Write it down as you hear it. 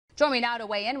Join me now to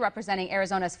weigh in, representing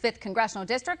Arizona's 5th Congressional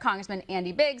District, Congressman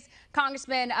Andy Biggs.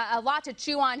 Congressman, a lot to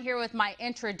chew on here with my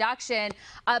introduction.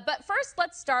 But first,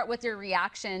 let's start with your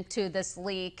reaction to this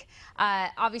leak.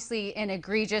 Obviously, an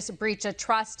egregious breach of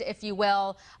trust, if you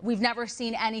will. We've never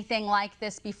seen anything like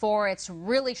this before. It's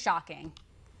really shocking.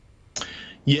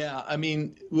 Yeah, I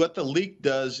mean, what the leak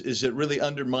does is it really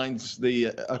undermines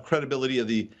the credibility of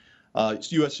the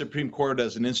U.S. Supreme Court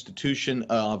as an institution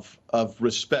of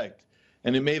respect.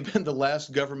 And it may have been the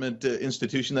last government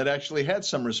institution that actually had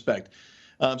some respect.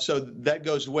 So that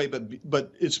goes away,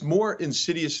 but it's more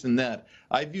insidious than that.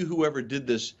 I view whoever did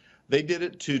this, they did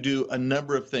it to do a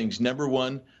number of things. Number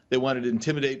one, they wanted to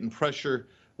intimidate and pressure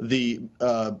the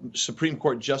Supreme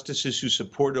Court justices who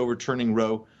support overturning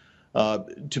Roe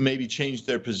to maybe change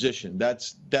their position.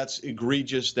 That's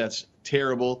egregious. That's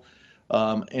terrible.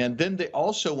 And then they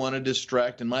also want to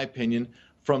distract, in my opinion,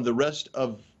 from the rest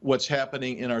of what's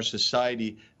happening in our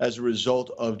society as a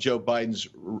result of Joe Biden's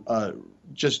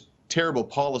just terrible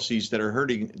policies that are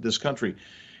hurting this country.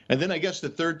 And then I guess the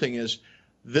third thing is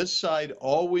this side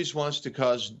always wants to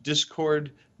cause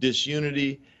discord,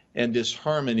 disunity, and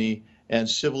disharmony and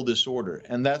civil disorder.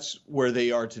 And that's where they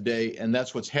are today. And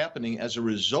that's what's happening as a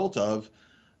result of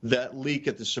that leak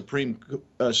at the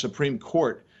Supreme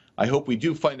Court. I hope we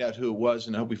do find out who it was,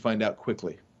 and I hope we find out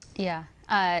quickly. Yeah.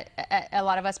 A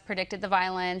lot of us predicted the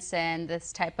violence and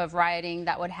this type of rioting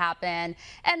that would happen.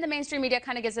 And the mainstream media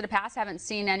kind of gives it a pass. Haven't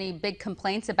seen any big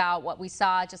complaints about what we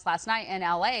saw just last night in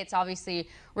LA. It's obviously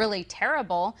really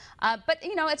terrible. But,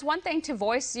 you know, it's one thing to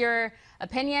voice your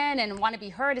opinion and want to be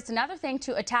heard. It's another thing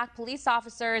to attack police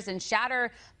officers and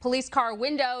shatter police car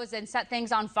windows and set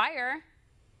things on fire.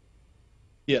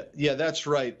 Yeah, that's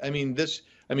right. I mean,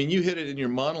 you hit it in your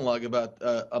monologue about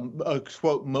a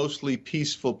quote, mostly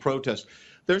peaceful protest.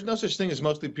 There's no such thing as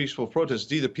mostly peaceful protest.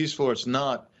 It's either peaceful or it's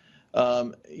not,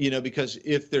 because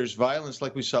if there's violence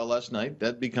like we saw last night,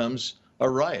 that becomes a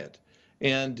riot.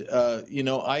 And,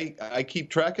 I keep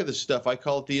track of this stuff. I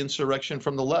call it the insurrection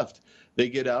from the left. They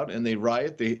get out and they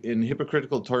riot. In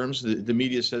hypocritical terms, the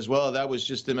media says, well, that was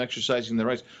just them exercising their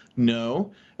rights.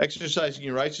 No, exercising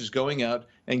your rights is going out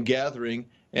and gathering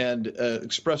and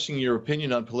expressing your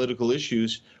opinion on political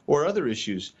issues or other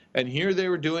issues. And here they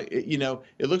were doing,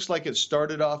 it looks like it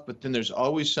started off, but then there's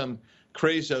always some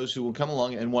crazos who will come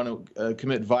along and want to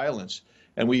commit violence.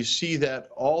 And we see that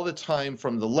all the time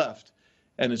from the left.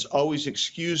 And it's always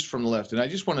excused from the left. And I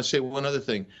just want to say one other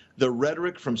thing. The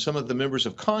rhetoric from some of the members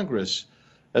of Congress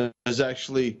has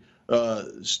actually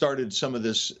started some of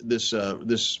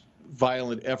this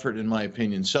violent effort, in my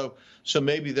opinion. So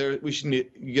maybe we should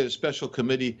get a special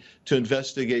committee to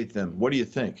investigate them. What do you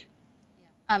think?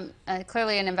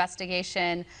 Clearly an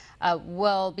investigation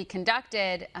will be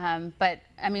conducted. But,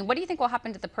 I mean, what do you think will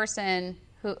happen to the person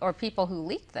or people who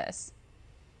leaked this?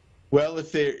 Well,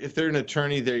 if they're an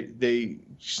attorney, they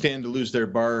stand to lose their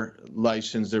bar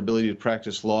license, their ability to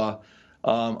practice law.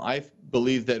 I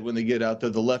believe that when they get out there,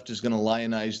 the left is going to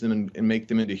lionize them and make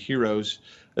them into heroes,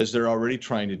 as they're already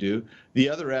trying to do. The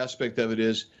other aspect of it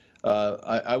is,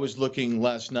 I was looking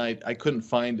last night. I couldn't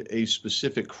find a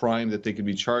specific crime that they could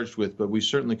be charged with, but we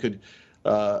certainly could.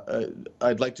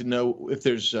 I'd like to know if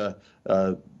there's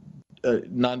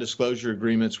non-disclosure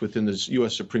agreements within the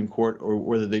U.S. Supreme Court, or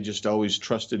whether they just always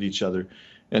trusted each other.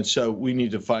 And so we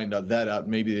need to find that out.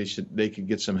 Maybe they could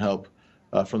get some help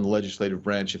from the legislative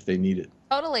branch if they need it.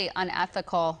 Totally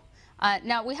unethical.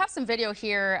 Now, we have some video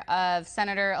here of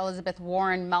Senator Elizabeth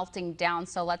Warren melting down,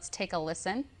 so let's take a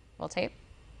listen. Roll tape.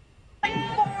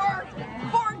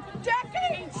 For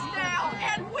decades now,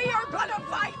 and we are going to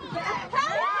fight back.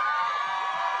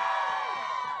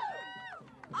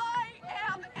 I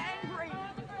am angry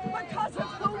because of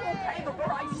who will pay the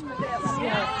price for this.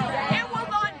 It will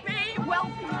not be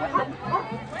wealthy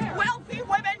women. Wealthy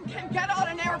women can get on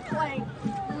an airplane.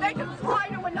 They can fly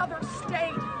to another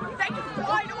state. They can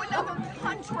fly to another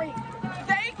country.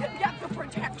 They can get the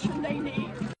protection they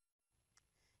need.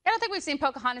 I don't think we've seen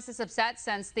Pocahontas this upset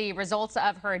since the results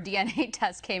of her DNA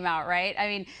test came out, right? I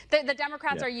mean, the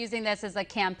Democrats are using this as a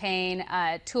campaign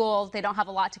tool. They don't have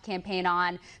a lot to campaign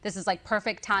on. This is like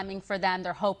perfect timing for them.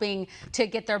 They're hoping to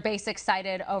get their base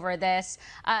excited over this.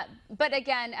 But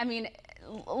again, I mean,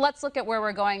 let's look at where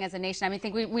we're going as a nation. I mean, I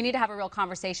think we need to have a real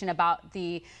conversation about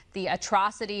the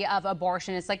atrocity of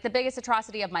abortion. It's like the biggest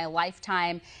atrocity of my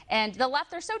lifetime. And the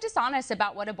left, they're so dishonest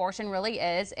about what abortion really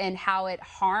is and how it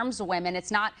harms women.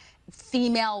 It's not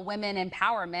female women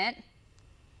empowerment.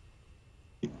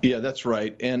 Yeah, that's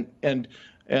right. And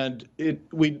And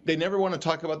they never want to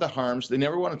talk about the harms. They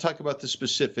never want to talk about the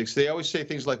specifics. They always say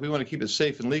things like, we want to keep it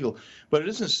safe and legal. But it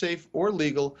isn't safe or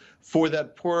legal for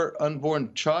that poor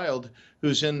unborn child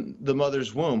who's in the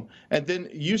mother's womb. And then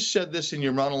you said this in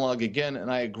your monologue again,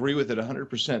 and I agree with it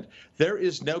 100%. There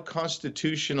is no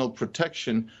constitutional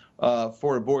protection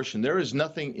for abortion. There is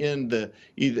nothing in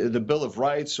either the Bill of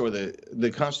Rights or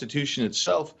the Constitution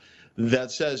itself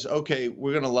that says, okay,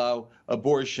 we're going to allow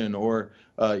abortion or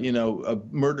a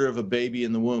murder of a baby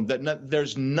in the womb.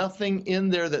 There's nothing in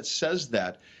there that says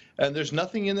that, and there's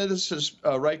nothing in there that says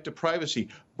right to privacy.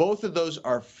 Both of those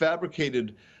are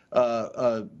fabricated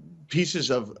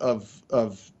pieces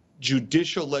of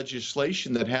judicial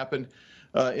legislation that happened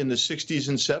in the 60s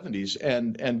and 70s,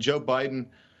 and Joe Biden.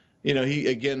 He,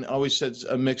 again, always says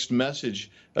a mixed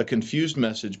message, a confused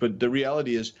message. But the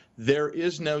reality is there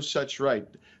is no such right.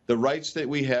 The rights that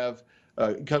we have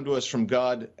come to us from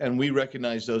God, and we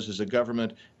recognize those as a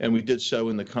government, and we did so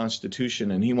in the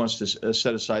Constitution. And he wants to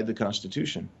set aside the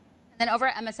Constitution. And then over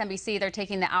at MSNBC, they're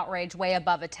taking the outrage way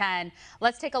above a 10.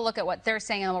 Let's take a look at what they're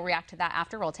saying, and we'll react to that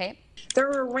after. Roll tape. There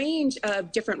are a range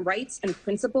of different rights and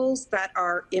principles that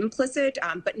are implicit,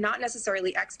 but not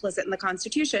necessarily explicit in the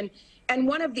Constitution. And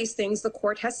one of these things the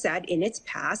court has said in its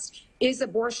past is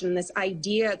abortion, this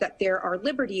idea that there are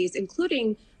liberties,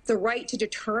 including the right to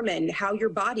determine how your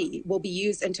body will be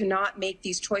used and to not make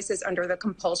these choices under the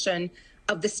compulsion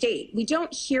of the state. We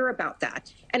don't hear about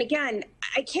that. And again,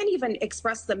 I can't even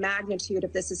express the magnitude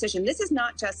of this decision. This is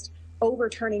not just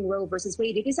overturning Roe versus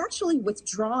Wade. It is actually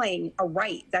withdrawing a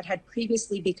right that had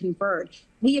previously been conferred.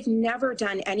 We have never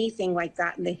done anything like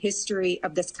that in the history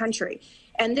of this country.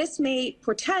 And this may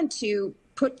pretend to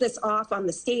put this off on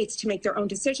the states to make their own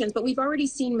decisions, but we've already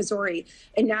seen Missouri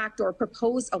enact or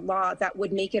propose a law that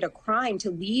would make it a crime to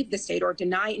leave the state or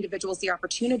deny individuals the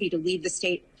opportunity to leave the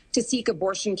state to seek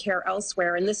abortion care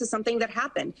elsewhere. And this is something that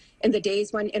happened in the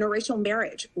days when interracial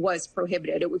marriage was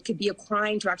prohibited. It could be a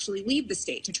crime to actually leave the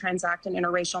state to transact an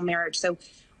interracial marriage. So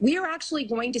we are actually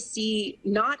going to see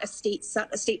not a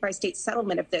state-by-state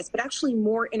settlement of this, but actually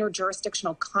more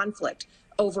interjurisdictional conflict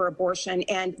over abortion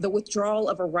and the withdrawal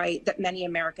of a right that many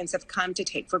Americans have come to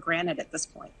take for granted at this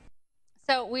point.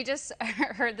 So we just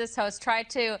heard this host try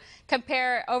to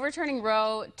compare overturning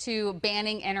Roe to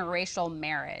banning interracial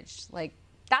marriage. Like,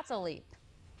 that's a leap.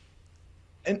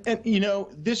 And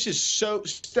this is so,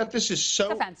 Steph, this is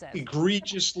so offensive,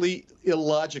 egregiously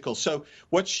illogical. So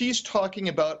what she's talking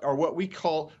about are what we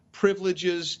call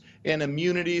privileges and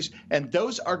immunities, and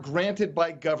those are granted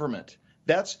by government.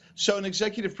 So an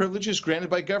executive privilege is granted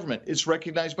by government. It's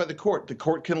recognized by the court. The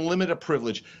court can limit a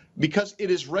privilege because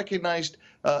it is recognized.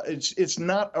 It's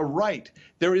not a right.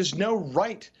 There is no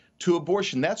right to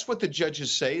abortion. That's what the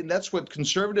judges say, and that's what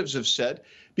conservatives have said,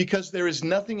 because there is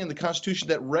nothing in the Constitution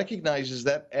that recognizes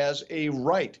that as a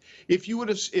right. If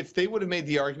they would have made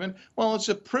the argument, well, it's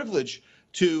a privilege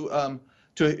to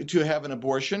have an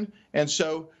abortion, and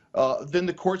so then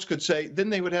the courts could say, then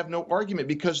they would have no argument,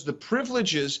 because the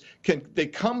privileges they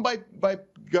come by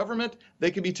government,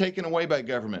 they can be taken away by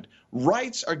government.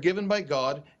 Rights are given by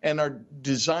God and are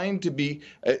designed to be,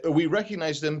 we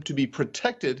recognize them to be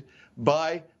protected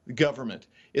by government.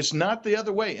 It's not the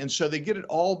other way. And so they get it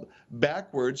all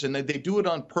backwards, and they do it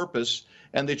on purpose,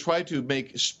 and they try to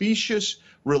make specious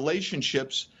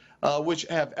relationships which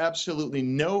have absolutely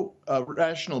no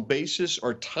rational basis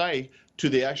or tie to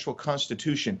the actual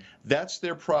Constitution. That's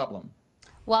their problem.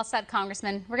 Well said,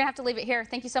 Congressman. We're going to have to leave it here.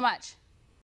 Thank you so much.